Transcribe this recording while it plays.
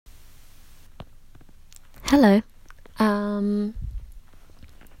Hello. Um,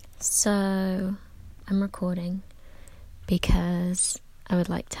 so I'm recording because I would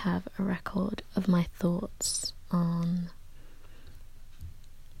like to have a record of my thoughts on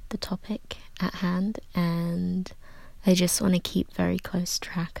the topic at hand, and I just want to keep very close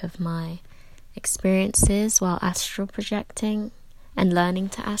track of my experiences while astral projecting and learning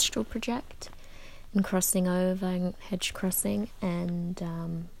to astral project and crossing over and hedge crossing, and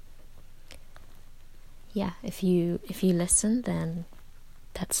yeah, if you listen, then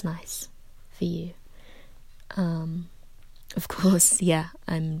that's nice for you. Of course, yeah,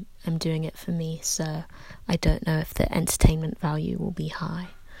 I'm doing it for me, so I don't know if the entertainment value will be high.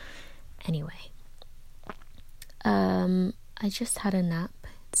 Anyway, I just had a nap.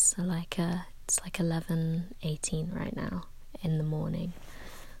 It's like 11:18 right now in the morning.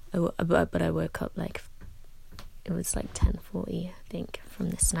 But I woke up it was like 10:40, I think,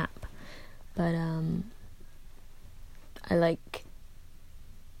 from this nap. But it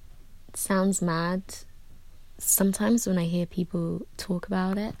sounds mad sometimes when I hear people talk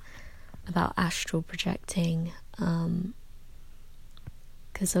about astral projecting,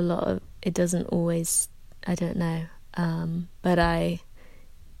 because a lot of it doesn't always, I don't know, but as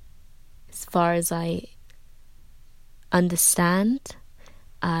far as I understand,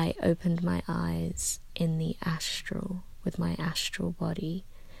 I opened my eyes in the astral with my astral body.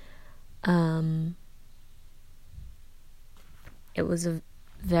 It was a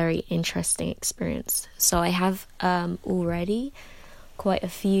very interesting experience. So I have already quite a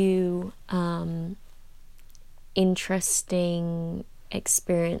few interesting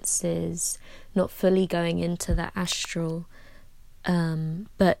experiences, not fully going into the astral,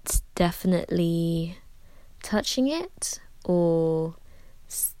 but definitely touching it. Or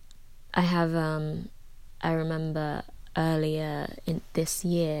I have I remember earlier in this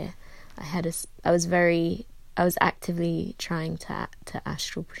year I was actively trying to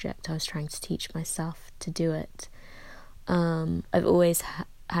astral project. I was trying to teach myself to do it. I've always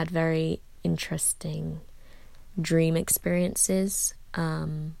had very interesting dream experiences,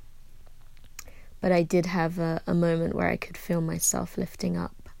 but I did have a moment where I could feel myself floating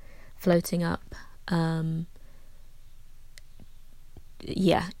up.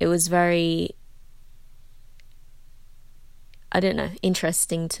 Yeah, it was very, I don't know,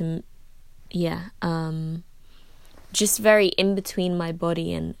 interesting to, yeah, just very in between my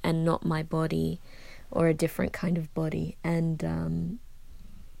body and not my body, or a different kind of body. And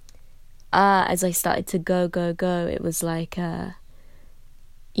as I started to go, it was like, your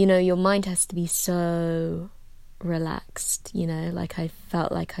mind has to be so relaxed, like I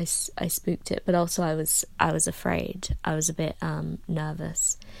felt like I spooked it, but also I was afraid. I was a bit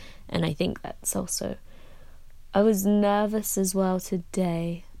nervous, and I think that's also, I was nervous as well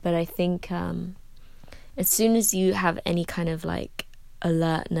today, but I think as soon as you have any kind of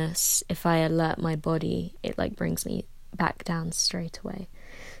alertness, if I alert my body, it brings me back down straight away.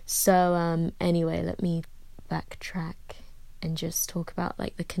 So anyway, let me backtrack and just talk about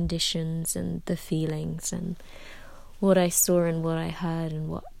the conditions and the feelings and what I saw and what I heard and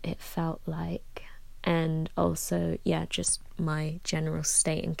what it felt like, and also just my general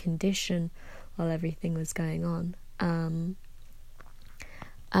state and condition while everything was going on.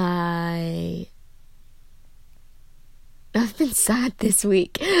 I've been sad this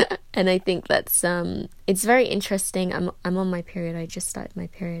week, and I think that's it's very interesting. I'm on my period. I just started my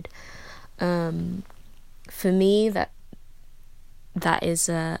period. For me, that is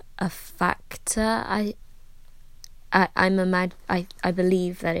a factor. I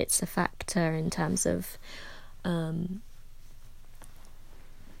believe that it's a factor in terms of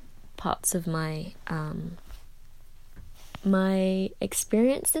parts of my my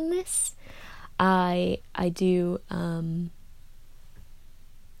experience in this. I do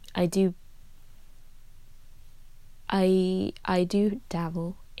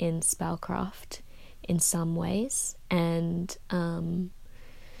dabble in spellcraft in some ways, and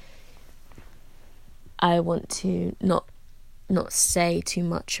I want to not say too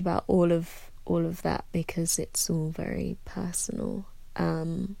much about all of that, because it's all very personal.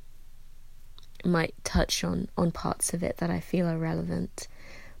 Might touch on parts of it that I feel are relevant,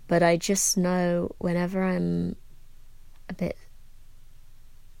 but I just know whenever I'm a bit,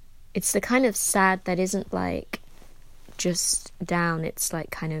 it's the kind of sad that isn't just down, it's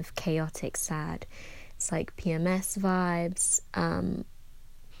kind of chaotic sad. It's PMS vibes.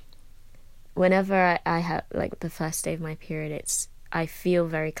 Whenever I have the first day of my period, I feel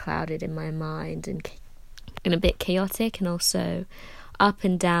very clouded in my mind and a bit chaotic, and also up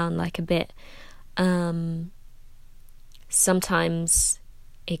and down, a bit. Sometimes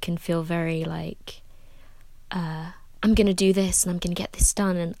it can feel very I'm going to do this and I'm going to get this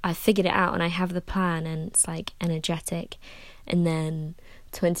done, and I figured it out and I have the plan, and it's like energetic. And then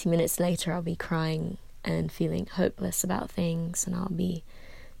 20 minutes later I'll be crying and feeling hopeless about things, and I'll be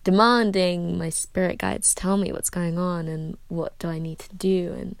demanding my spirit guides tell me what's going on and what do I need to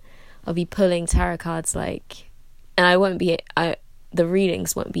do, and I'll be pulling tarot cards and the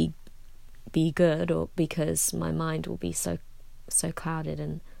readings won't be good, or because my mind will be so clouded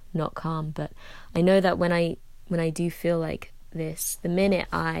and not calm. But I know that when I do feel like this, the minute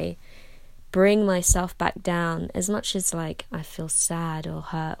I bring myself back down, as much as like I feel sad or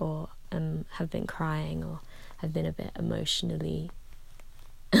hurt or have been crying or have been a bit emotionally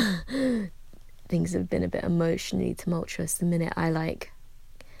things have been a bit emotionally tumultuous, the minute I like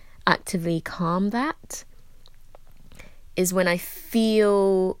actively calm that is when I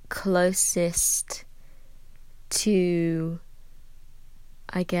feel closest to,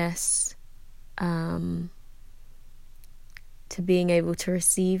 I guess, to being able to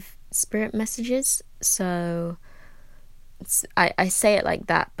receive spirit messages. So I say it like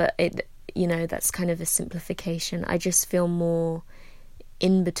that, but that's kind of a simplification. I just feel more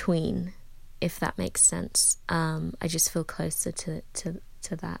in between, if that makes sense. I just feel closer to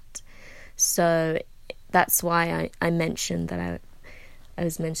that. So that's why I mentioned that I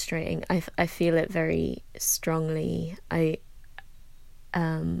was menstruating. I feel it very strongly. I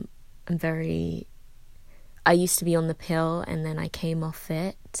used to be on the pill, and then I came off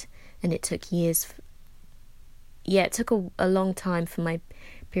it, and it took years. It took a long time for my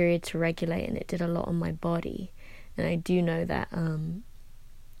period to regulate, and it did a lot on my body. And I do know that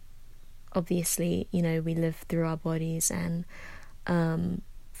obviously, we live through our bodies, and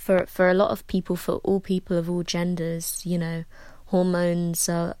for a lot of people, for all people of all genders, hormones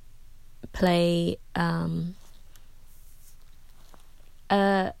play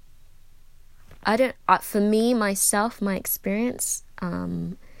for me, myself, my experience,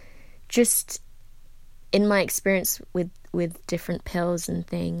 just in my experience with different pills and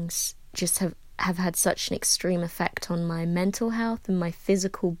things, just have had such an extreme effect on my mental health and my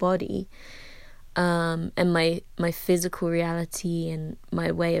physical body, and my physical reality and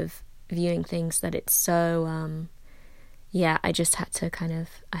my way of viewing things, that it's so I just had to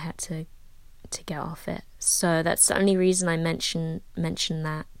to get off it. So that's the only reason I mention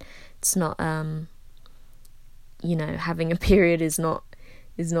that. It's not having a period is not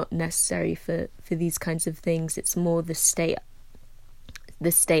necessary for these kinds of things. It's more the state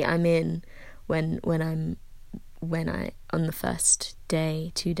I'm in when I on the first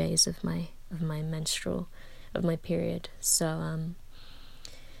day, 2 days of my period. So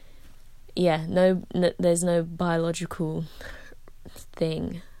no, there's no biological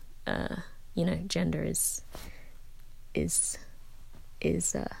thing. Gender is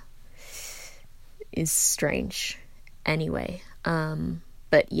strange anyway.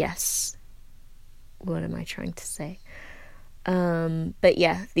 But yes, what am I trying to say? But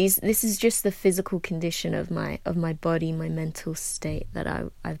yeah, this is just the physical condition of my body, my mental state that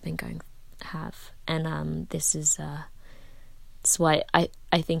I've been going have, and this is that's why I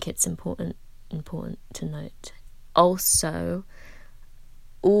think it's important to note. Also,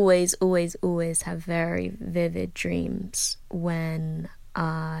 always have very vivid dreams when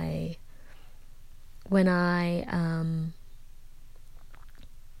I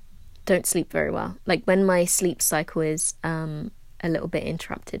don't sleep very well. Like when my sleep cycle is a little bit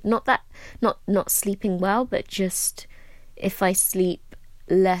interrupted. Not sleeping well, but just if I sleep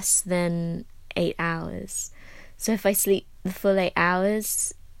less than 8 hours. So if I sleep the full 8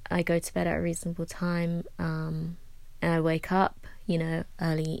 hours, I go to bed at a reasonable time, and I wake up,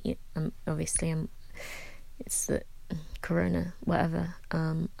 early. It's the corona, whatever.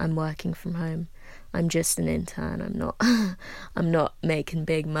 I'm working from home. I'm just an intern. I'm not making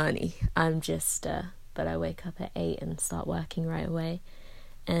big money. I'm just, but I wake up at 8 and start working right away.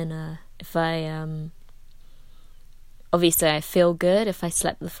 And if I, obviously I feel good if I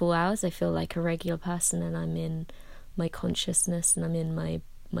slept the full hours. I feel like a regular person, and I'm in my consciousness, and I'm in my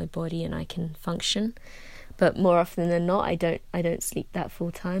body, and I can function. But more often than not, I don't sleep that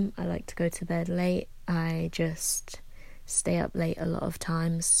full time. I like to go to bed late. I just stay up late a lot of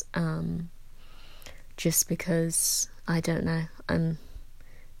times, just because I don't know. I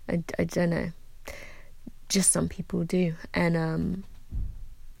don't know. Just some people do, and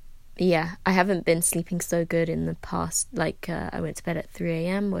I haven't been sleeping so good in the past. Like I went to bed at 3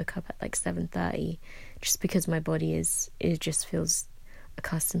 a.m, woke up at like 7:30, just because my body it just feels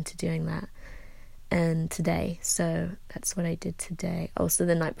accustomed to doing that. And today, so that's what I did today. Also,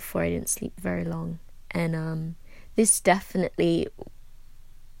 the night before, I didn't sleep very long, and this definitely,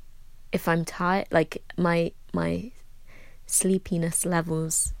 if I'm tired, like my my sleepiness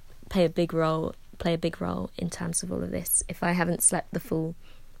levels play a big role in terms of all of this. If I haven't slept the full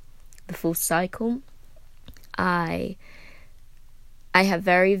cycle, I have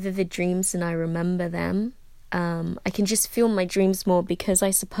very vivid dreams and I remember them. I can just feel my dreams more because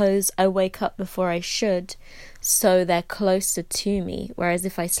I suppose I wake up before I should, so they're closer to me. Whereas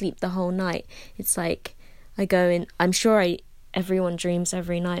if I sleep the whole night, it's like I go in. Everyone dreams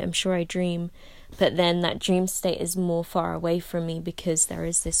every night. I'm sure I dream, but then that dream state is more far away from me because there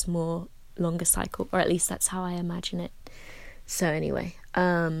is this more longer cycle, or at least that's how I imagine it. So anyway,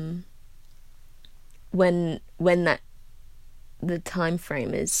 when the time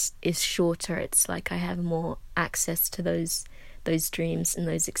frame is shorter, it's like I have more access to those dreams and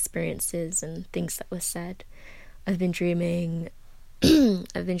those experiences and things that were said. I've been dreaming a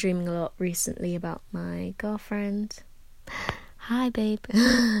lot recently about my girlfriend. Hi babe.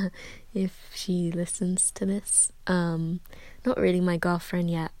 If she listens to this. Not really my girlfriend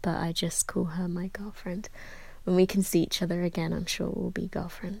yet, but I just call her my girlfriend. When we can see each other again, I'm sure we'll be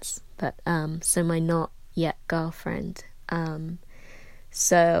girlfriends. But so my not yet girlfriend.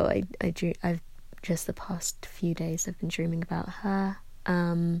 So I've just the past few days I've been dreaming about her.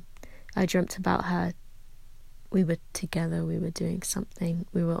 I dreamt about her. We were together, we were doing something,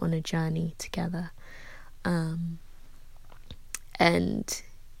 we were on a journey together. And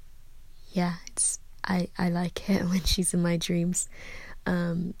yeah, I like it when she's in my dreams.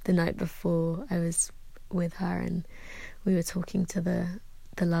 The night before I was with her and we were talking to the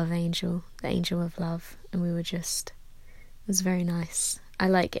love angel, the angel of love, and we were just, it was very nice. I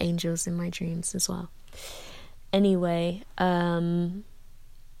like angels in my dreams as well. Anyway,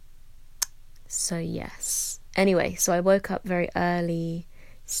 so yes. Anyway, so I woke up very early,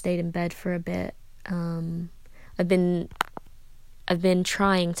 stayed in bed for a bit. I've been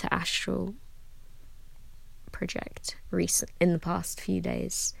trying to astral project in the past few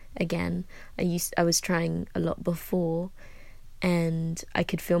days. Again, I was trying a lot before, and I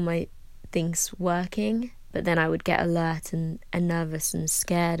could feel my things working, but then I would get alert and nervous and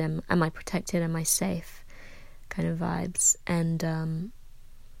scared. Am I protected? Am I safe? Kind of vibes. And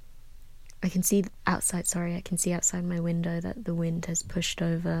I can see outside my window that the wind has pushed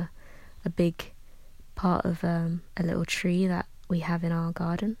over a big part of a little tree that we have in our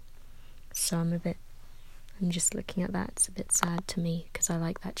garden. So I'm just looking at that. It's a bit sad to me because I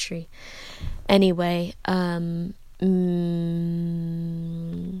like that tree. Anyway,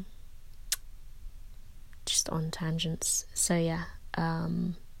 just on tangents. So yeah,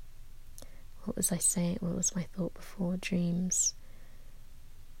 what was I saying? What was my thought before dreams?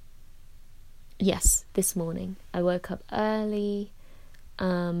 Yes, this morning I woke up early.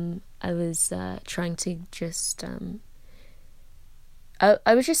 I was trying to just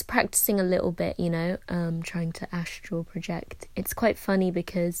I was just practicing a little bit, trying to astral project. It's quite funny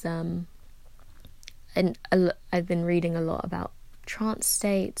because I've been reading a lot about trance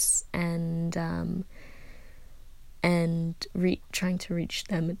states and trying to reach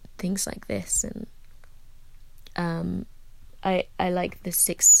them and things like this. And I like the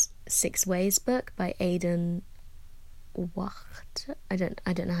Six Ways book by Aidan Wacht. I don't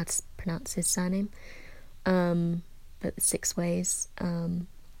know how to pronounce his surname. But the 6 ways. And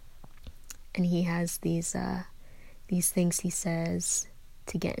he has these things he says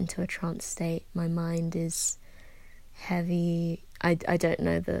to get into a trance state. My mind is heavy. I don't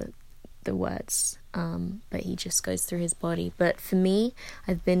know the words, but he just goes through his body. But for me,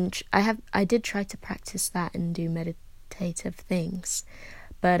 I did try to practice that and do meditative things,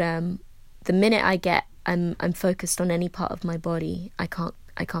 but the minute I'm focused on any part of my body, I can't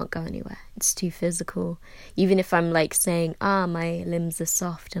go anywhere. It's too physical. Even if I'm like saying, my limbs are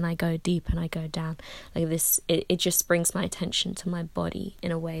soft, and I go deep and I go down like this, it just brings my attention to my body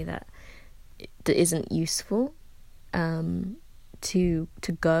in a way that isn't useful to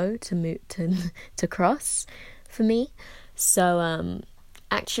move to cross for me. So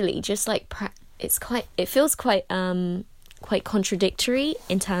actually just like it feels quite contradictory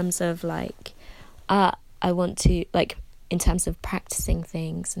in terms of like I want to, like, in terms of practicing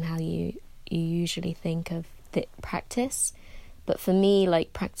things and how you usually think of the practice. But for me,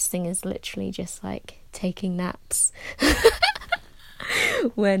 like, practicing is literally just like taking naps.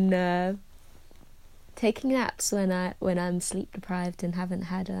 when I'm sleep deprived and haven't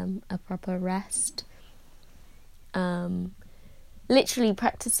had a proper rest. Literally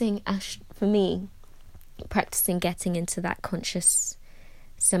practicing, for me, practicing getting into that conscious,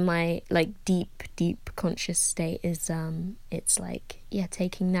 deep conscious state is it's like,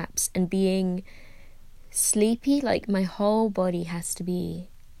 taking naps and being sleepy. Like, my whole body has to be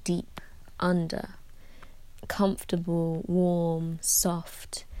deep under comfortable, warm,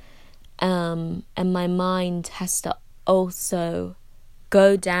 soft, and my mind has to also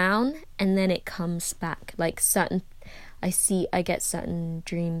go down, and then it comes back. Like I get certain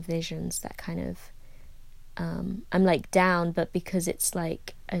dream visions that kind of, I'm like down, but because it's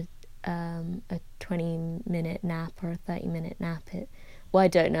like a 20-minute nap or a 30-minute nap, I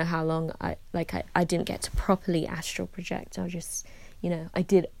don't know how long I didn't get to properly astral project. I just, I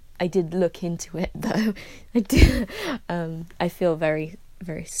did look into it though. I did. I feel very,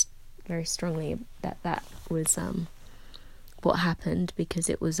 very, very strongly that was what happened, because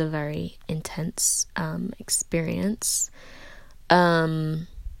it was a very intense experience. Okay,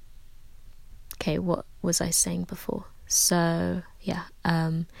 what was I saying before? So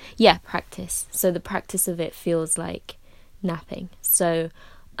practice. So the practice of it feels like napping. So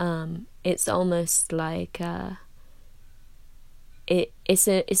it's almost like it's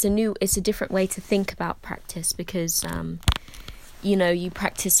a different way to think about practice, because you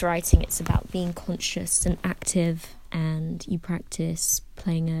practice writing, it's about being conscious and active, and you practice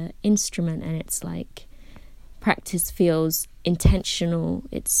playing an instrument, and it's like practice feels intentional,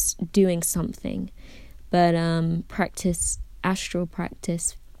 it's doing something. But astral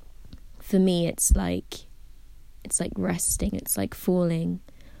practice, for me, it's like resting, it's like falling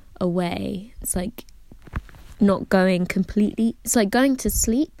away, it's like not going completely, it's like going to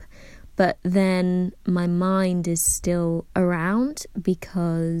sleep, but then my mind is still around,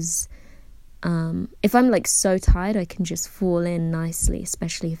 because if I'm like so tired, I can just fall in nicely,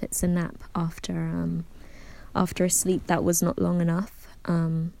 especially if it's a nap after a sleep that was not long enough.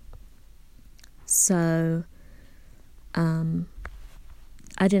 So I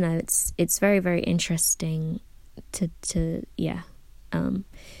don't know, it's very, very interesting to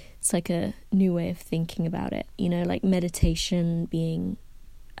it's like a new way of thinking about it, like meditation being,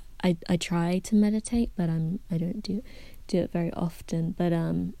 I try to meditate, but I don't do it very often. But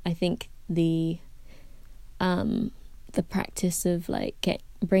I think the practice of like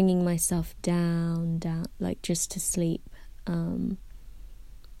bringing myself down, like just to sleep,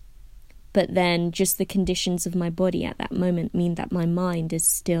 but then just the conditions of my body at that moment mean that my mind is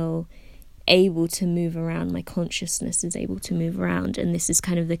still able to move around, my consciousness is able to move around, and this is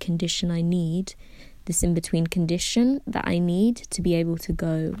kind of the condition I need, this in-between condition that I need to be able to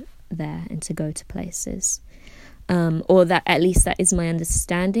go there and to go to places, or that at least that is my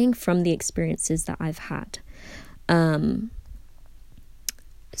understanding from the experiences that I've had.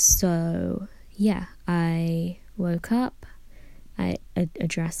 So yeah, I woke up, a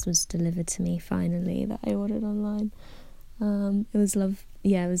dress was delivered to me finally that I ordered online. It was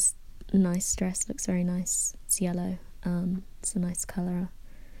it was a nice dress, looks very nice, it's yellow, it's a nice colour.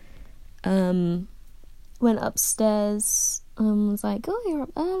 Went upstairs, was like, oh, you're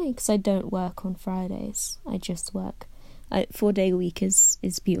up early, because I don't work on Fridays, I just work. 4-day week is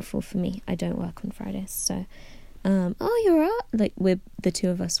beautiful for me. I don't work on Fridays, so oh, you're up, like we're the two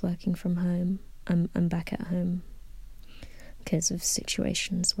of us working from home. I'm back at home because of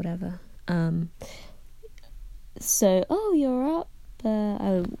situations, whatever. So, oh, you're up.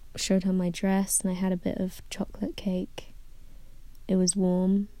 I showed her my dress, and I had a bit of chocolate cake. It was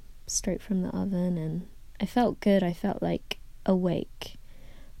warm, straight from the oven, and I felt good. I felt like awake.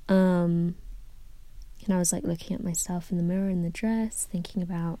 And I was like looking at myself in the mirror in the dress, thinking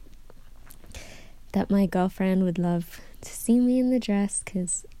about that my girlfriend would love to see me in the dress,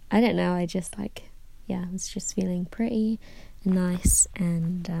 because I don't know, I just like, I was just feeling pretty and nice,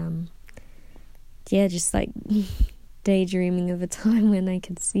 and just like daydreaming of a time when I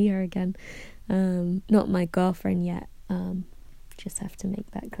could see her again. Not my girlfriend yet, just have to make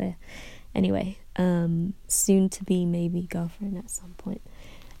that clear. Anyway, soon to be maybe girlfriend at some point.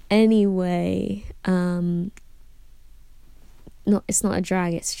 Anyway, it's not a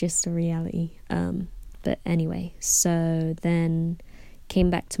drag, it's just a reality. But anyway, so then came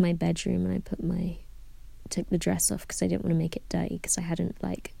back to my bedroom, and I took the dress off because I didn't want to make it dirty, because I hadn't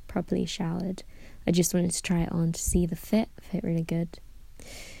like properly showered. I just wanted to try it on to see the fit really good.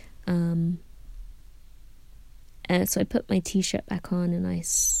 And so I put my t-shirt back on, and I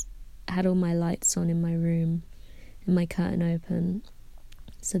had all my lights on in my room and my curtain open,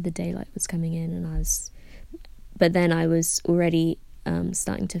 so the daylight was coming in, and but then I was already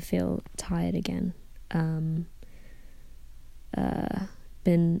starting to feel tired again.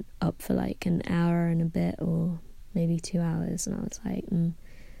 Been up for like an hour and a bit, or maybe 2 hours, and I was like,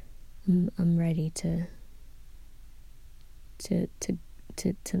 I'm ready to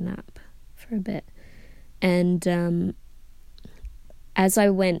nap for a bit. And as I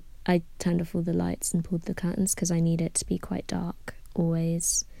went, I turned off all the lights and pulled the curtains, because I need it to be quite dark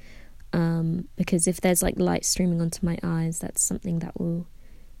always. because if there's like light streaming onto my eyes, that's something that will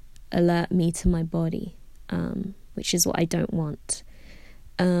alert me to my body, which is what I don't want.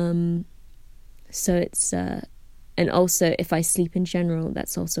 So it's and also if I sleep in general,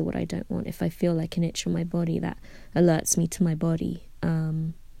 that's also what I don't want. If I feel like an itch on my body, that alerts me to my body.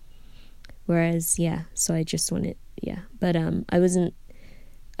 Whereas so I just want it, but in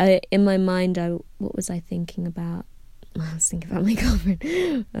my mind, what was I thinking about? I was thinking about my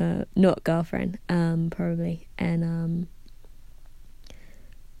girlfriend, not girlfriend, probably. And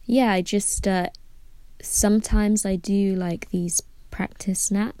I just sometimes I do like these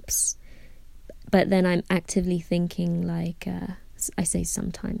practice naps, but then I'm actively thinking, like, I say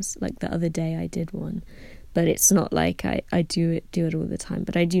sometimes, like the other day I did one, but it's not like I do it all the time.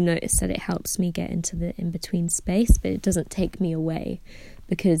 But I do notice that it helps me get into the in-between space, but it doesn't take me away,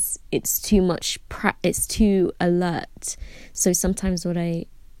 because it's too much, it's too alert. So sometimes the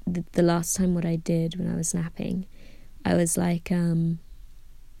last time what I did when I was napping, I was like,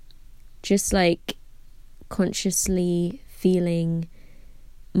 just like consciously feeling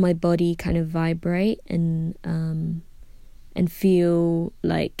my body kind of vibrate and feel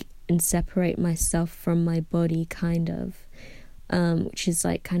like, and separate myself from my body, kind of, which is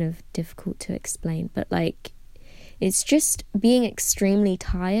like kind of difficult to explain, but like it's just being extremely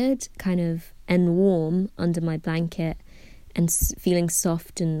tired, kind of, and warm under my blanket, and feeling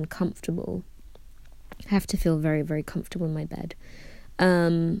soft and comfortable. I have to feel very, very comfortable in my bed.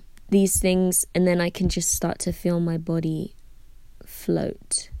 These things, and then I can just start to feel my body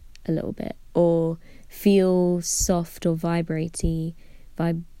float a little bit, or feel soft or vibratory,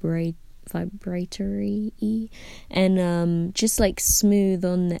 and just like smooth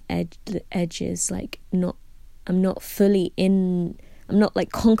on the edges, like I'm not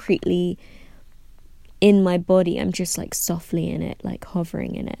like concretely in my body, I'm just like softly in it, like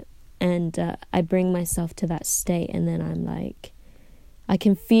hovering in it. And I bring myself to that state, and then I'm like, I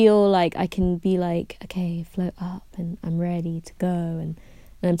can feel like I can be like, okay, float up, and I'm ready to go, and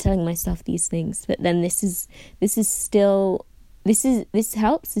I'm telling myself these things. But then this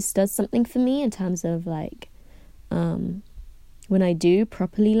helps, this does something for me in terms of like, when I do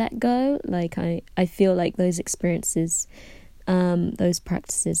properly let go, like I feel like those experiences, those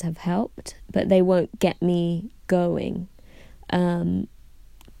practices have helped, but they won't get me going.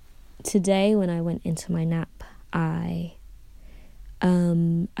 Today when I went into my nap, I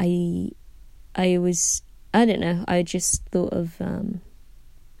don't know, I just thought of,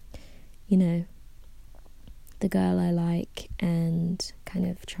 the girl I like, and kind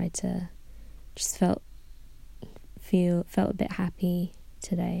of tried to, just felt a bit happy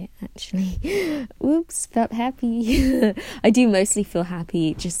today, actually. Whoops, felt happy. I do mostly feel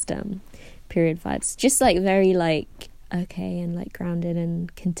happy, just period vibes, just like very like okay, and like grounded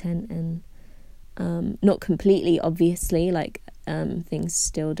and content, and not completely, obviously, like things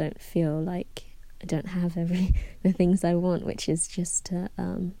still don't feel like I don't have the things I want, which is just to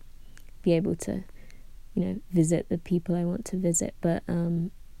be able to visit the people I want to visit, but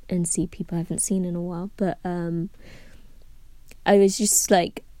and see people I haven't seen in a while. But I was just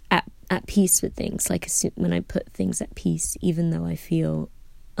like at peace with things, like when I put things at peace, even though I feel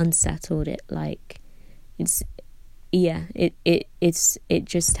unsettled, it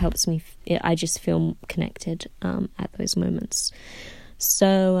just helps me. I just feel connected at those moments.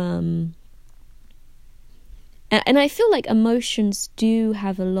 So and I feel like emotions do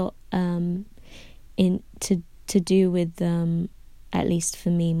have a lot to do with, at least for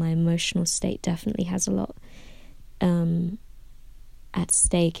me, my emotional state definitely has a lot at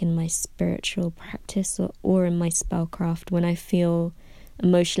stake in my spiritual practice, or in my spellcraft. When I feel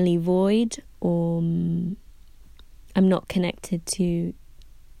emotionally void, or I'm not connected to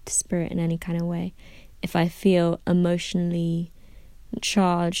spirit in any kind of way, if I feel emotionally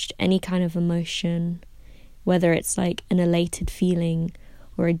charged, any kind of emotion, whether it's like an elated feeling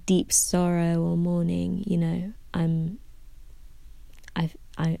or a deep sorrow or mourning,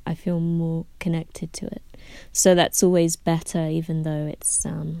 I feel more connected to it. So that's always better, even though it's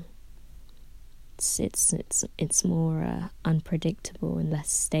more unpredictable and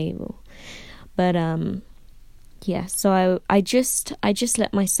less stable. But so I just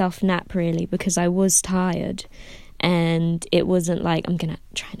let myself nap, really, because I was tired, and it wasn't like I'm gonna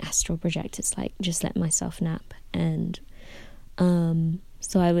try and astral project. It's like just let myself nap. And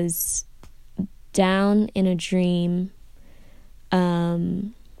so I was down in a dream,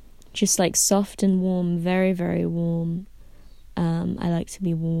 just like soft and warm, very, very warm. I like to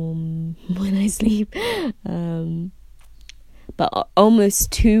be warm when I sleep. but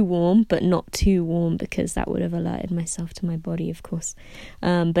almost too warm, but not too warm, because that would have alerted myself to my body, of course.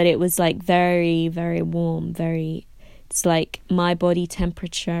 But it was like very, very warm, it's like my body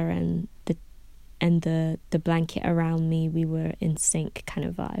temperature and the blanket around me, we were in sync kind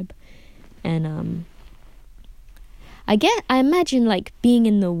of vibe. And I imagine like being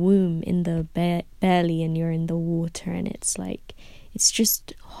in the womb, in the belly, and you're in the water, and it's like, it's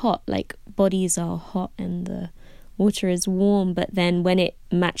just hot, like bodies are hot and the water is warm, but then when it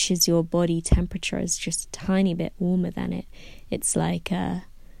matches your body temperature, it's just a tiny bit warmer than it. It's like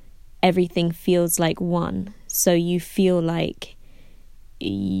everything feels like one. So you feel like,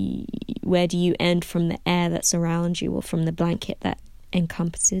 where do you end from the air that's around you, or from the blanket that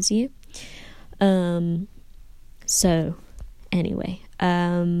encompasses you? So anyway,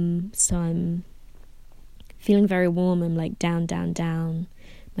 so I'm feeling very warm. I'm like down.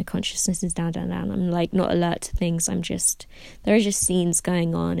 My consciousness is down. I'm like not alert to things. There are just scenes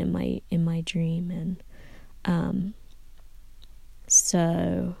going on in my dream. And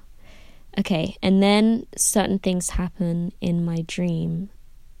so okay, and then certain things happen in my dream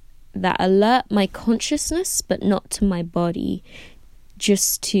that alert my consciousness, but not to my body,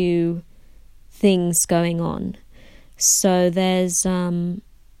 just to things going on. So there's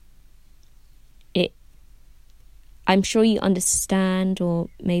I'm sure you understand, or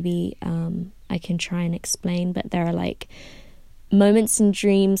maybe I can try and explain, but there are like moments in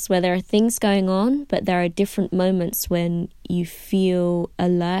dreams where there are things going on, but there are different moments when you feel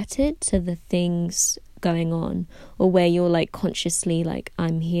alerted to the things going on, or where you're like consciously like,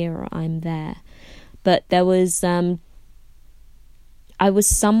 I'm here or I'm there. But there was I was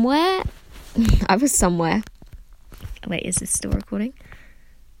somewhere wait, is this still recording?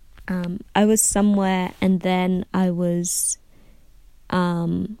 I was somewhere, and then I was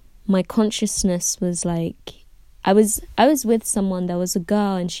my consciousness was like, I was with someone. There was a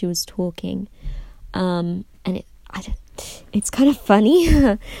girl, and she was talking, and it's kind of funny.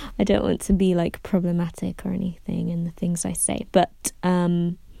 I don't want to be like problematic or anything in the things I say, but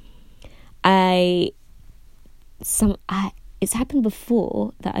it's happened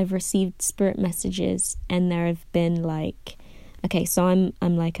before that I've received spirit messages, and there have been like, okay, so I'm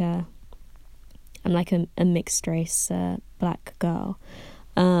like a mixed race black girl.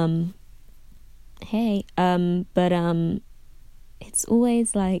 But it's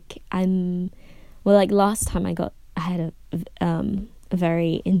always like like last time I had a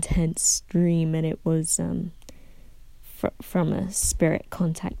very intense dream, and it was from a spirit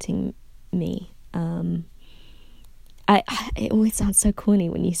contacting me. It always sounds so corny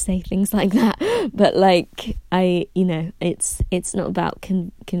when you say things like that, but like it's not about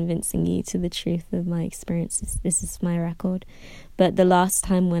convincing you to the truth of my experiences. This is my record. But the last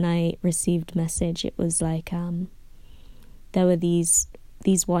time when I received message, it was like there were these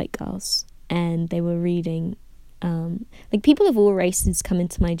white girls, and they were reading. Like people of all races come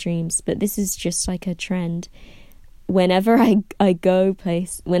into my dreams, but this is just like a trend. Whenever I go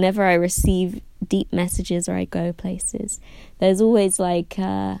whenever I receive deep messages or I go places, there's always like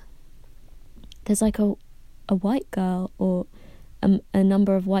there's like a white girl, or a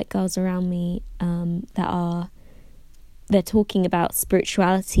number of white girls around me they're talking about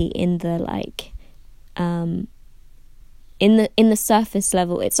spirituality in the like in the surface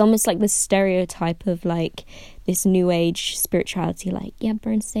level. It's almost like the stereotype of like this new age spirituality, like, yeah,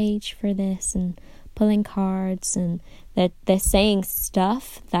 burn sage for this and pulling cards, and they're saying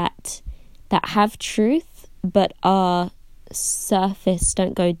stuff that have truth but are surface,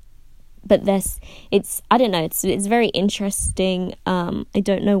 don't go, but it's I don't know, it's very interesting. I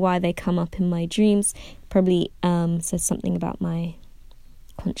don't know why they come up in my dreams. Probably says something about my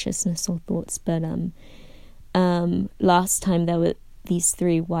consciousness or thoughts. But last time there were these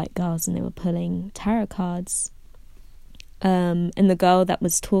 3 white girls, and they were pulling tarot cards. And the girl that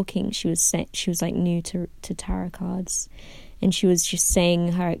was talking, she was like new to tarot cards, and she was just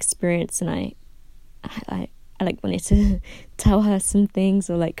saying her experience, and I like wanted to tell her some things,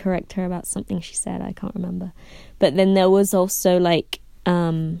 or like correct her about something she said. I can't remember. But then there was also like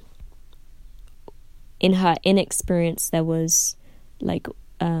in her inexperience, there was like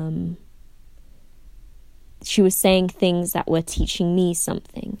she was saying things that were teaching me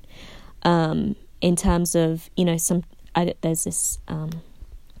something, in terms of, there's this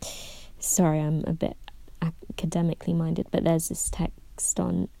sorry, I'm a bit academically minded, but there's this text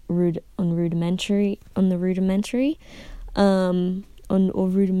on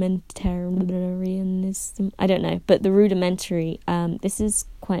rudimentarianism, I don't know, but the rudimentary, this is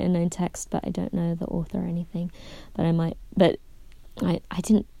quite a known text, but I don't know the author or anything, but I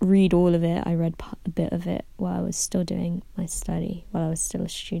didn't read all of it. I read a bit of it while I was still doing my study, while I was still a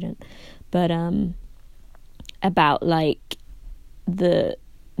student. But about like the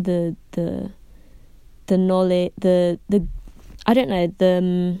knowledge, the I don't know,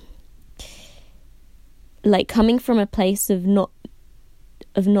 the like coming from a place of not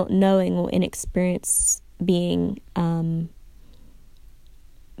knowing or inexperience being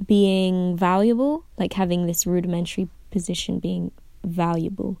valuable, like having this rudimentary position being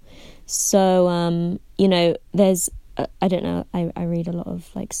valuable. So you know, there's I don't know, I read a lot of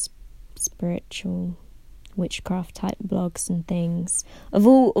like spiritual witchcraft type blogs and things of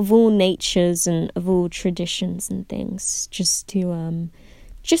all natures and of all traditions and things, just to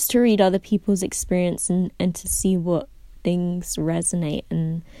read other people's experience and to see what things resonate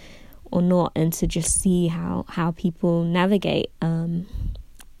and or not, and to just see how people navigate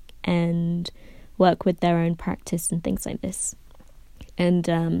and work with their own practice and things like this. And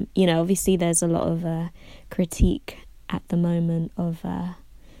you know, obviously there's a lot of critique at the moment of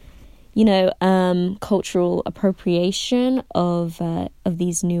you know, cultural appropriation of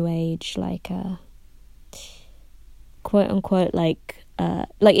these new age, like quote unquote, like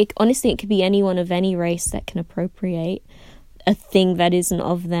honestly it could be anyone of any race that can appropriate a thing that isn't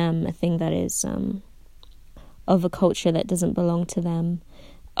of them, a thing that is of a culture that doesn't belong to them.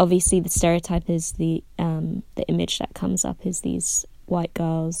 Obviously the stereotype is the image that comes up is these white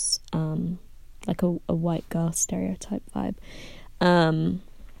girls, like a white girl stereotype vibe,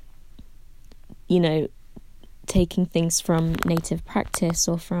 you know, taking things from native practice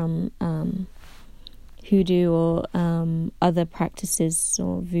or from hoodoo or other practices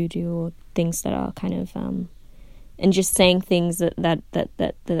or voodoo or things that are kind of and just saying things that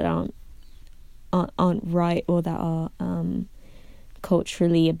aren't right or that are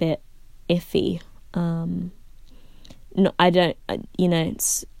culturally a bit iffy. No, I don't. You know,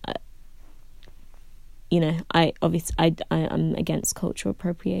 it's. You know, I'm against cultural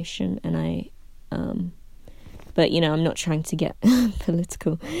appropriation, and but you know, I'm not trying to get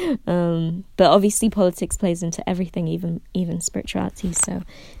political. But obviously, politics plays into everything, even spirituality. So,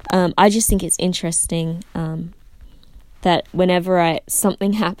 I just think it's interesting that whenever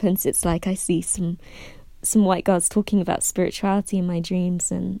something happens, it's like I see some white girls talking about spirituality in my dreams,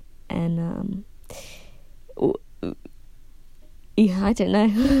 and yeah, I don't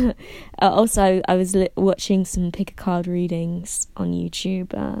know. Also, I was watching some pick a card readings on YouTube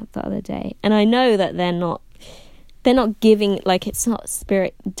the other day, and I know that they're not giving, like, it's not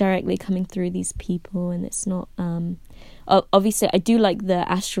spirit directly coming through these people, and it's not obviously I do like the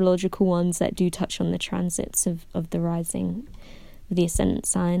astrological ones that do touch on the transits of the rising, the ascendant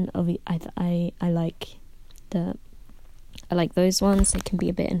sign. I like those ones. They can be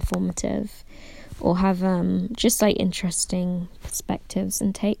a bit informative or have just like interesting perspectives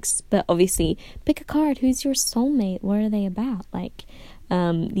and takes. But obviously, pick a card. Who's your soulmate? What are they about? Like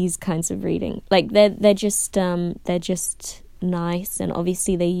these kinds of reading. Like they're just nice, and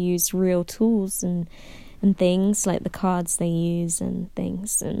obviously they use real tools and things, like the cards they use and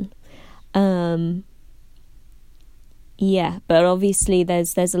things, and yeah. But obviously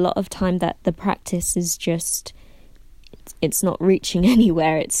there's a lot of time that the practice is just it's not reaching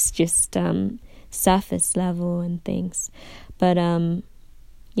anywhere. It's just surface level and things. But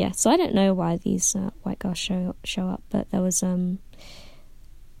yeah, so I don't know why these white girls show up, but there was a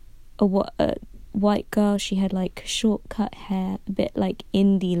white girl. She had like short cut hair, a bit like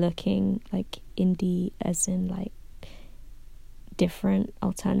indie looking, like indie as in like different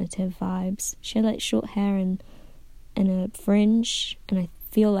alternative vibes. She had like short hair and a fringe, and I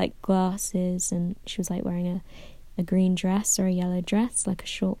feel like glasses, and she was like wearing a green dress or a yellow dress, like a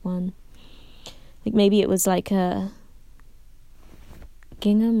short one. Like maybe it was like a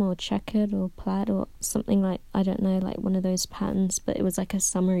gingham or checkered or plaid or something, like, I don't know, like one of those patterns, but it was like a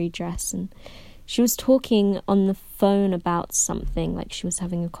summery dress, and she was talking on the phone about something, like she was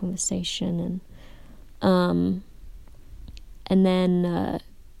having a conversation, and then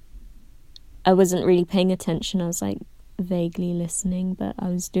I wasn't really paying attention. I was like vaguely listening, but I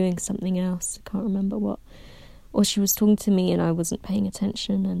was doing something else. I can't remember what. Or she was talking to me and I wasn't paying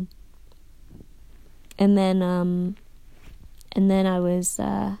attention, and then I was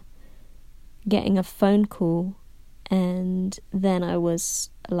getting a phone call, and then I was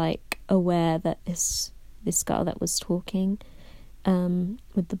like aware that this girl that was talking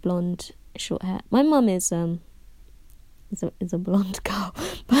with the blonde short hair. My mum is a blonde girl,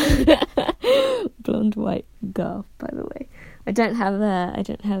 blonde white girl. By the way, I don't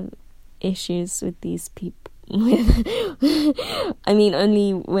have issues with these people. I mean,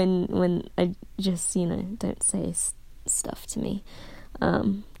 only when I just, you know, don't say stuff to me.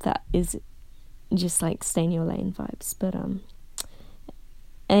 That is just like stay in your lane vibes. But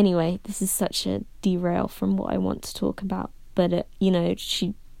anyway, this is such a derail from what I want to talk about. But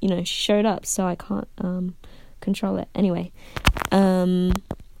she showed up, so I can't control it. Anyway, bruv,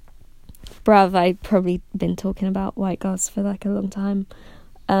 I've probably been talking about white girls for like a long time.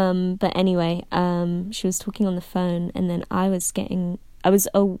 But anyway, she was talking on the phone, and then I was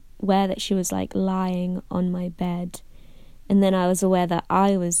aware that she was like lying on my bed, and then I was aware that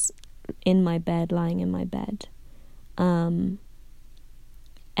I was in my bed, lying in my bed, and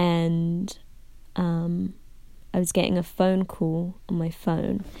I was getting a phone call on my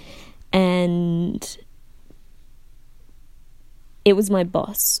phone, and it was my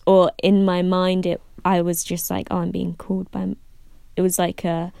boss, or in my mind I was just like, oh, I'm being called by, it was like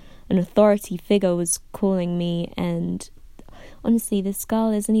an authority figure was calling me. And honestly, this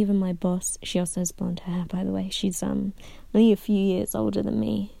girl isn't even my boss. She also has blonde hair, by the way. She's only a few years older than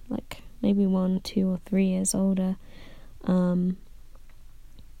me, like maybe 1, 2, or 3 years older.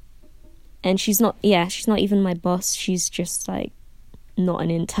 And she's not even my boss. She's just like not an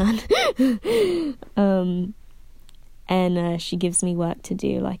intern. And she gives me work to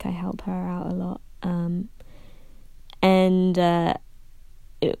do. Like, I help her out a lot.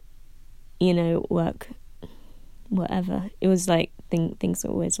 Work, whatever. It was like things are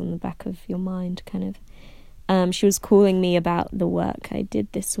always on the back of your mind, kind of. She was calling me about the work I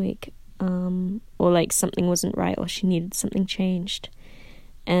did this week, or like something wasn't right, or she needed something changed.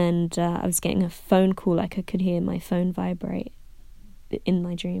 And I was getting a phone call, like I could hear my phone vibrate in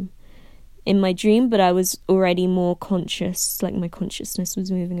my dream, but I was already more conscious, like my consciousness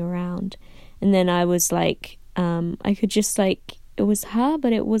was moving around. And then I was like, I could just like, it was her,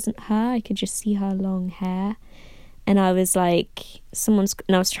 but it wasn't her. I could just see her long hair. And I was like,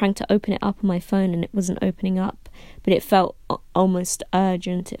 and I was trying to open it up on my phone, and it wasn't opening up, but it felt almost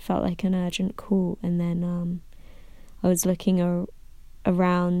urgent. It felt like an urgent call. And then I was looking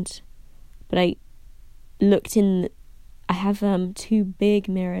around, but I looked in. I have 2 big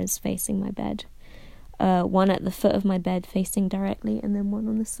mirrors facing my bed, one at the foot of my bed facing directly, and then one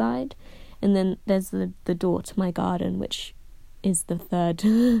on the side, and then there's the door to my garden, which is the third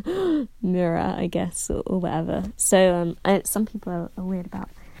mirror, I guess, or whatever. So some people are weird about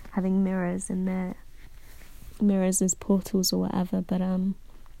having mirrors in their mirrors as portals or whatever, but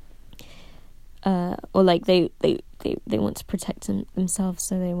or like they want to protect themselves,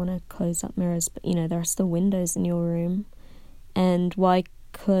 so they want to close up mirrors. But there are still windows in your room, and why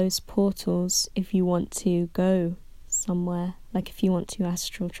close portals if you want to go somewhere? Like, if you want to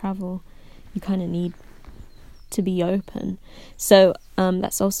astral travel, you kind of need to be open. So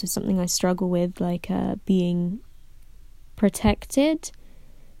that's also something I struggle with, like being protected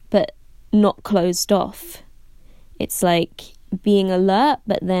but not closed off. It's like being alert,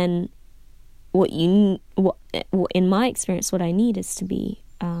 but then what in my experience, what I need is to be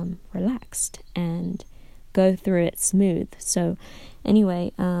relaxed and go through it smooth. So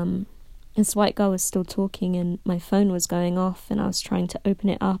anyway, this white girl was still talking, and my phone was going off, and I was trying to open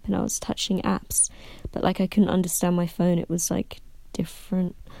it up, and I was touching apps, but like I couldn't understand my phone. It was like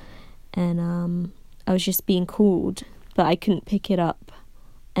different, and I was just being called, but I couldn't pick it up.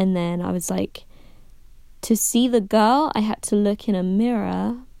 And then I was like, to see the girl, I had to look in a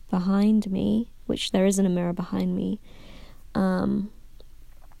mirror behind me, which there isn't a mirror behind me.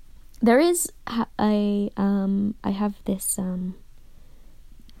 There is I have this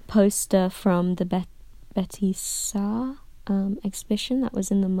poster from the Betty Saar exhibition that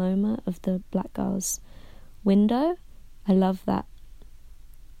was in the MoMA of the Black Girl's Window. I love that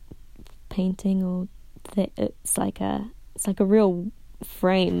painting, or it's like a real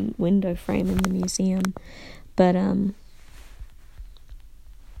window frame in the museum. But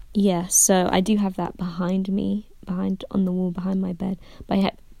yeah, so I do have that behind on the wall behind my bed.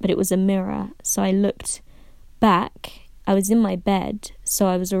 But it was a mirror, so I looked back. I was in my bed, so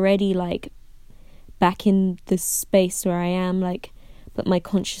I was already like back in the space where I am, like, but my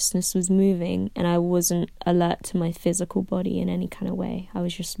consciousness was moving, and I wasn't alert to my physical body in any kind of way. I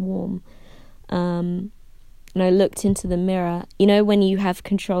was just warm. And I looked into the mirror. When you have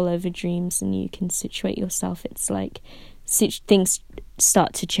control over dreams and you can situate yourself, it's like things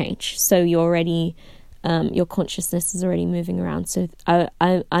start to change. So you're already, your consciousness is already moving around. So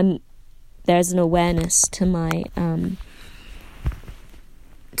I'm there's an awareness to my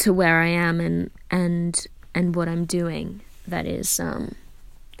to where I am and what I'm doing. That is,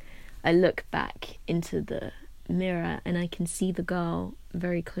 I look back into the mirror, and I can see the girl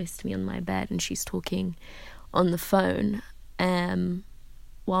very close to me on my bed, and she's talking on the phone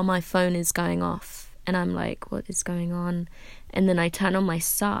while my phone is going off, and I'm like, what is going on? And then I turn on my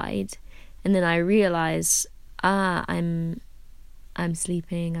side, and then I realize, I'm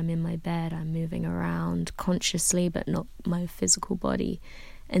sleeping, I'm in my bed, I'm moving around consciously, but not my physical body.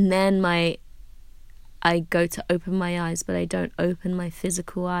 And then I go to open my eyes, but I don't open my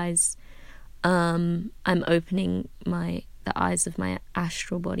physical eyes. I'm opening the eyes of my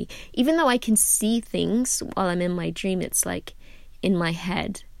astral body. Even though I can see things while I'm in my dream, it's like in my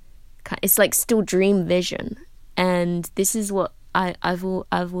head. It's like still dream vision. And this is what I've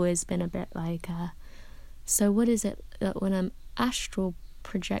always been a bit like, so what is it that when I'm astral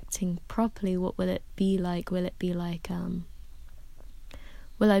projecting properly, what will it be like? Will it be like,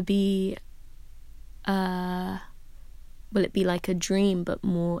 will it be like a dream but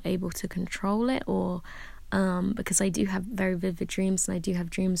more able to control it? Or because I do have very vivid dreams, and I do have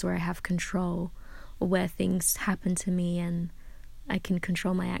dreams where I have control, or where things happen to me and I can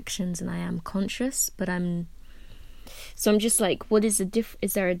control my actions and I am conscious, but I'm just like, what is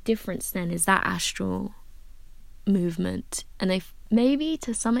is there a difference then? Is that astral movement? And maybe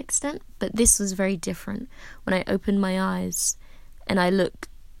to some extent, but this was very different. When I opened my eyes and I looked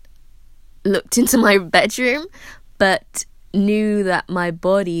into my bedroom, but knew that my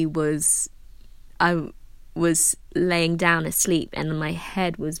body I was laying down asleep, and my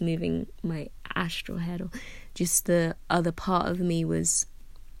head was moving, my astral head, or just the other part of me it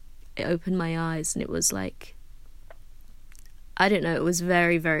opened my eyes, and it was like, I don't know, it was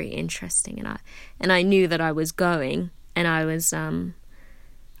very, very interesting. And I knew that I was going, and I was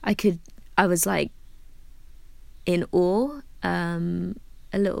like in awe,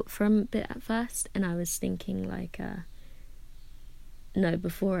 a little from a bit at first, and I was thinking like, no,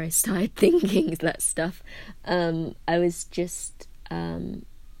 before I started thinking that stuff, I was just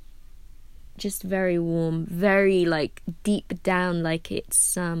very warm, very like deep down, like it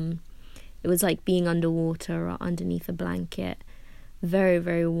was like being underwater or underneath a blanket, very,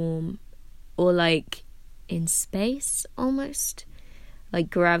 very warm, or like in space almost, like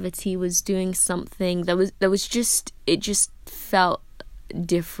gravity was doing something. It just felt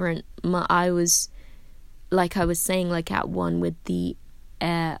different. I was, like I was saying, like at one with the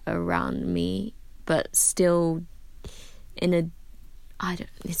air around me, but still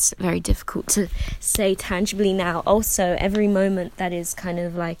it's very difficult to say tangibly now. Also, every moment that is kind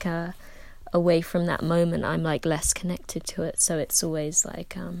of like away from that moment, I'm like less connected to it, so it's always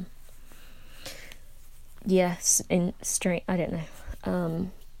like yes, in straight, I don't know,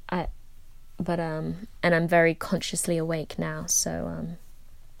 and I'm very consciously awake now, so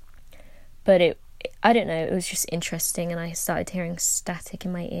but I don't know, it was just interesting, and I started hearing static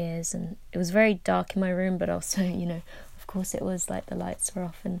in my ears, and it was very dark in my room, but also, of course it was like the lights were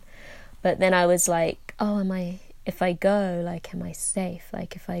off, but then I was like, oh, if I go, like, am I safe?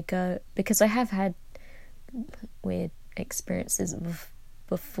 Like, if I go, because I have had weird experiences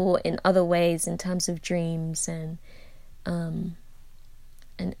before in other ways, in terms of dreams and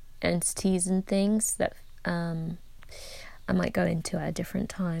entities and things that I might go into at a different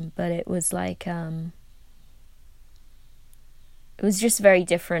time, but it was like it was just very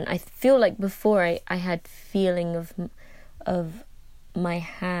different. I feel like before I had feeling of my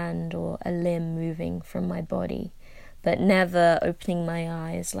hand or a limb moving from my body, but never opening my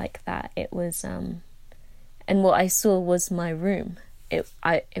eyes like that. It was and what I saw was my room.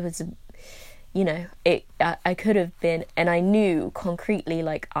 I could have been, and I knew concretely,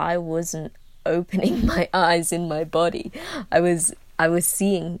 like, I wasn't opening my eyes in my body. I was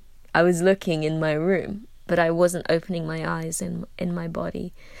looking in my room, but I wasn't opening my eyes in my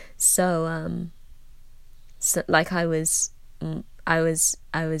body. So like I was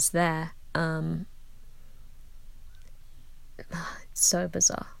there. So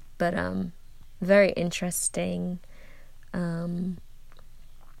bizarre, but very interesting.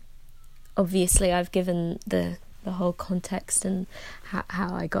 Obviously I've given the whole context and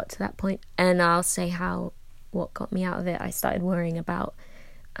how I got to that point, and I'll say what got me out of it. I started worrying about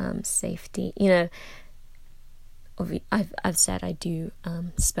safety. I've said I do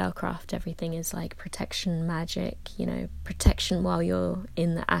spellcraft. Everything is like protection, magic, protection while you're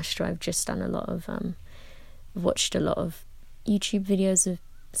in the astral. I've just done a lot of watched a lot of YouTube videos of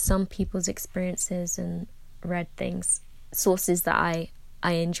some people's experiences and read sources that I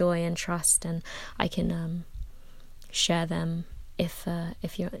enjoy and trust, and I can share them if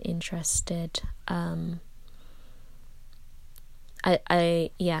you're interested.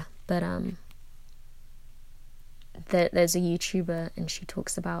 There's a YouTuber, and she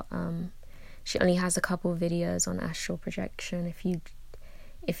talks about she only has a couple of videos on astral projection.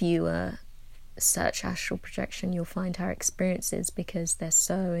 If you search astral projection, you'll find her experiences because they're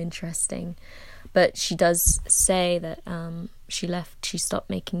so interesting. But she does say that she stopped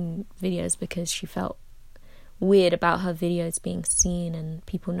making videos because she felt weird about her videos being seen and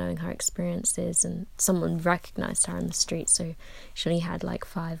people knowing her experiences, and someone recognized her on the street, so she only had like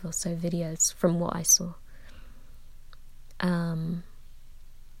 5 or so videos from what I saw.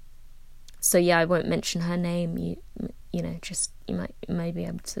 So yeah, I won't mention her name. You know, just you may be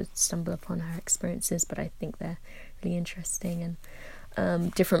able to stumble upon her experiences, but I think they're really interesting.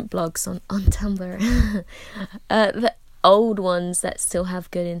 And different blogs on Tumblr, the old ones that still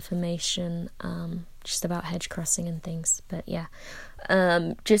have good information, just about hedge crossing and things. But yeah,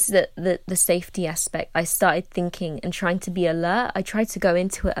 just the safety aspect. I started thinking and trying to be alert. I tried to go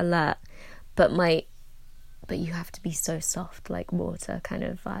into it alert, but you have to be so soft, like water kind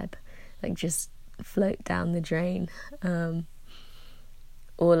of vibe, like just float down the drain,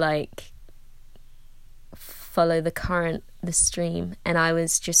 or like follow the current, the stream. And I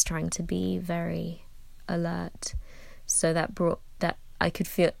was just trying to be very alert, so that I could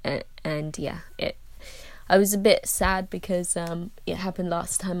feel, and yeah, I was a bit sad because it happened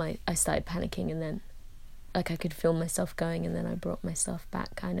last time. I started panicking, and then like I could feel myself going, and then I brought myself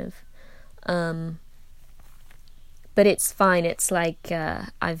back kind of. But it's fine. It's like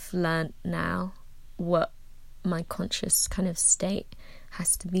I've learned now what my conscious kind of state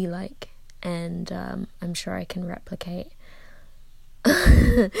has to be like, and I'm sure I can replicate,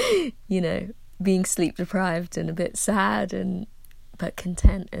 you know, being sleep deprived and a bit sad but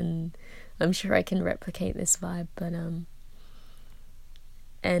content, and I'm sure I can replicate this vibe. But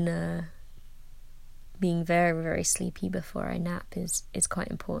being very, very sleepy before I nap is quite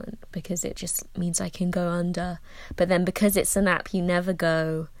important, because it just means I can go under. But then because it's a nap, you never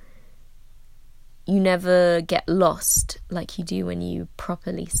get lost like you do when you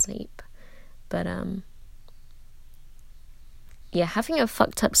properly sleep. But yeah, having a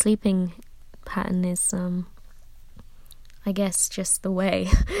fucked up sleeping pattern is I guess just the way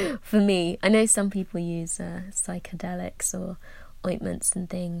for me. I know some people use psychedelics or ointments and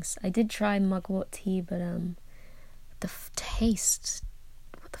things. I did try mugwort tea, but the taste,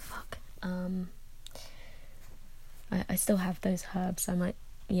 what the fuck. I still have those herbs. I might,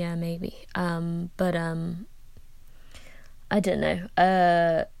 yeah, maybe. But I don't know.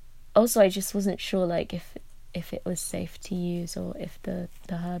 Also, I just wasn't sure, like, if it was safe to use, or if the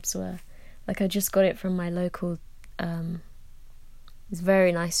herbs were, like, I just got it from my local it's a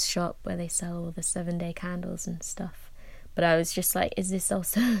very nice shop where they sell all the 7-day candles and stuff. But I was just like, is this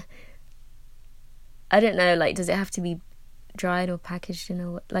also I don't know, like, does it have to be dried or packaged in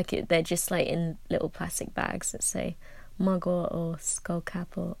a, like, they're just like in little plastic bags that say mugwort or skullcap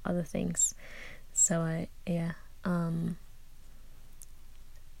or other things. So I don't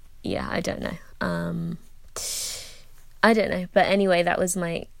know. I don't know, but anyway, that was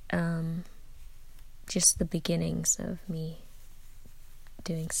my just the beginnings of me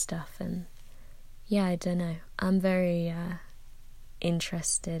doing stuff. And yeah, I don't know, I'm very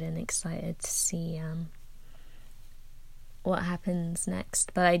interested and excited to see what happens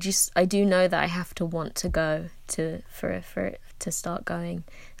next. But I do know that I have to want to go for it to start going.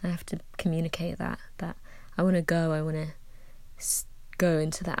 I have to communicate that I want to go. I want to go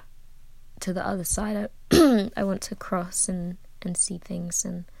into that, to the other side. I want to cross and see things,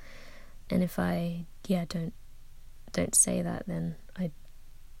 and if I don't say that, then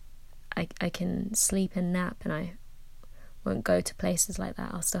I can sleep and nap, and I won't go to places like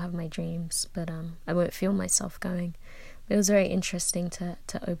that. I'll still have my dreams, but I won't feel myself going. It was very interesting to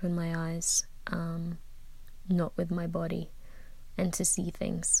open my eyes, not with my body, and to see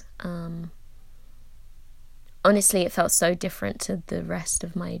things. Honestly, it felt so different to the rest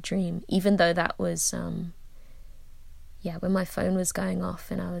of my dream, even though that was when my phone was going off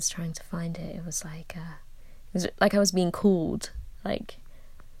and I was trying to find it, it was like I was being called, like,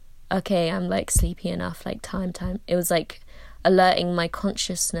 okay, I'm like sleepy enough, like time. It was like alerting my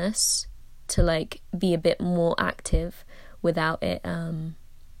consciousness to like be a bit more active without it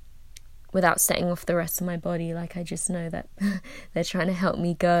without setting off the rest of my body. Like, I just know that they're trying to help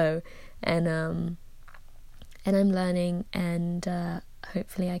me go, and I'm learning, and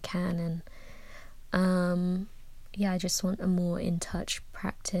hopefully I can. And I just want a more in touch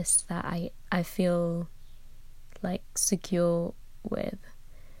practice that I feel like secure with,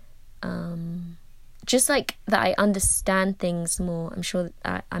 just like that I understand things more. I'm sure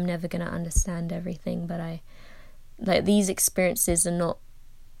that I'm never going to understand everything, but like these experiences are not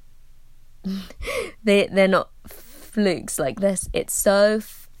they're not flukes like this. It's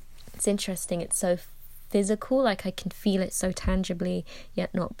interesting, it's so physical, like I can feel it so tangibly,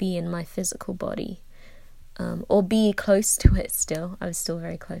 yet not be in my physical body, or be close to it still. I was still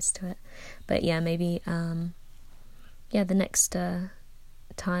very close to it, but yeah, maybe the next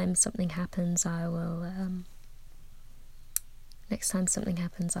time something happens, I will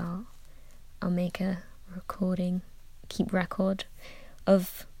I'll make a recording, keep record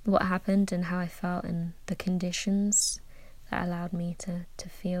of what happened and how I felt and the conditions that allowed me to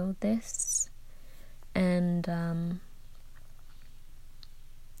feel this. And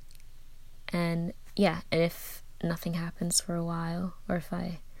yeah, and if nothing happens for a while, or if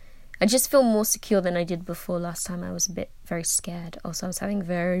I just feel more secure than I did before. Last time I was very scared. Also, I was having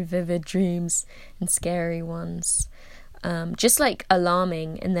very vivid dreams and scary ones. Just like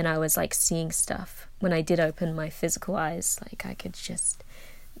alarming, and then I was like seeing stuff. When I did open my physical eyes, like I could just,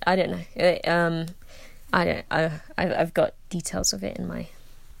 I don't know. I've got details of it in my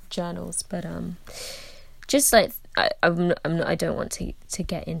journals, but just like I don't want to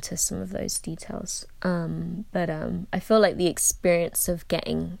get into some of those details. But I feel like the experience of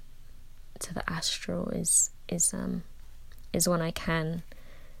getting to the astral is one I can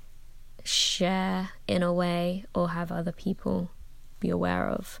share in a way, or have other people be aware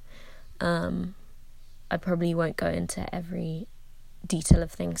of. I probably won't go into every detail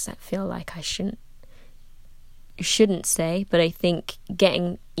of things that feel like I shouldn't say, but I think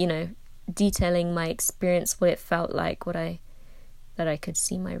getting, detailing my experience, what it felt like, that I could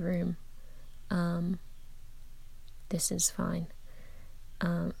see my room, this is fine.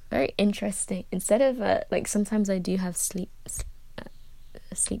 Very interesting. Instead of like sometimes I do have sleep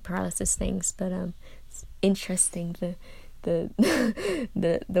paralysis things, but it's interesting, the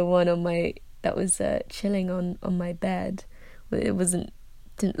one on my that was chilling on my bed, it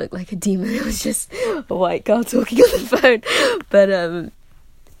didn't look like a demon, it was just a white girl talking on the phone, but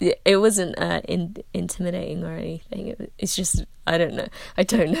it wasn't intimidating or anything. It's just I don't know I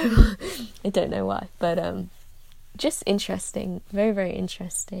don't know why, but just interesting, very, very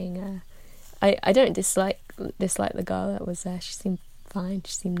interesting. I don't dislike the girl that was there. She seemed fine,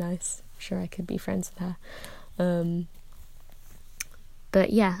 she seemed nice. I'm sure I could be friends with her.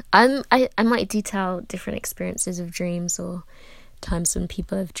 But yeah, I might detail different experiences of dreams, or times when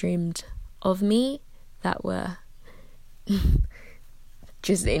people have dreamed of me that were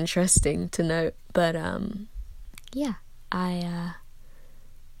just interesting to note. But yeah, I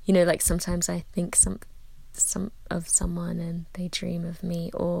like sometimes I think some of someone and they dream of me,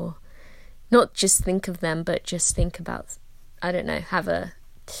 or not just think of them, but just think about, I don't know, have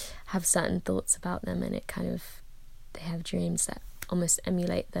certain thoughts about them, and it kind of, they have dreams that almost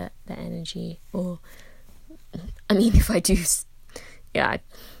emulate the energy. Or I mean, if I do, yeah,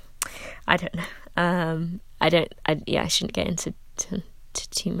 I don't know. I shouldn't get into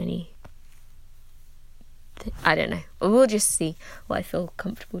too many. I don't know. We'll just see what I feel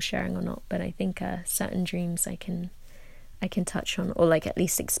comfortable sharing or not. But I think certain dreams I can touch on, or like at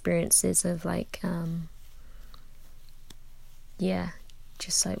least experiences of like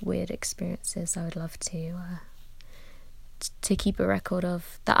just like weird experiences. I would love to keep a record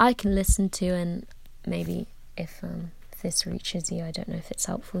of that I can listen to, and maybe if this reaches you, I don't know if it's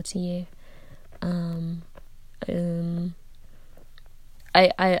helpful to you. I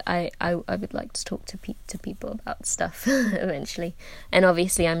would like to talk to people about stuff eventually, and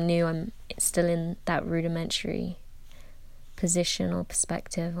obviously I'm new. I'm still in that rudimentary position or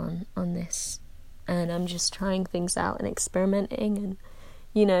perspective on this, and I'm just trying things out and experimenting. And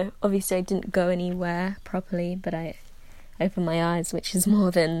obviously I didn't go anywhere properly, but I opened my eyes, which is more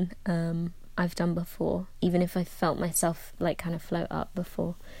than I've done before, even if I felt myself like kind of float up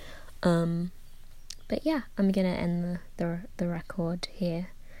before. But yeah, I'm gonna end the record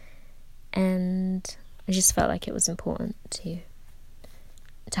here, and I just felt like it was important to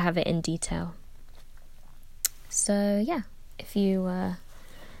have it in detail. So yeah, if you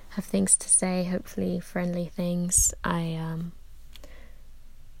have things to say, hopefully friendly things, I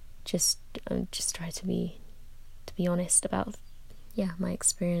just try to be honest about my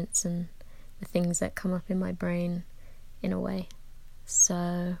experience and the things that come up in my brain in a way.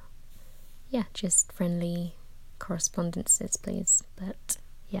 So yeah, just friendly correspondences, please. But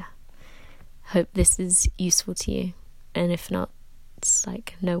yeah, hope this is useful to you, and if not, it's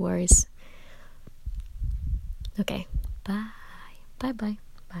like no worries. Okay, bye bye.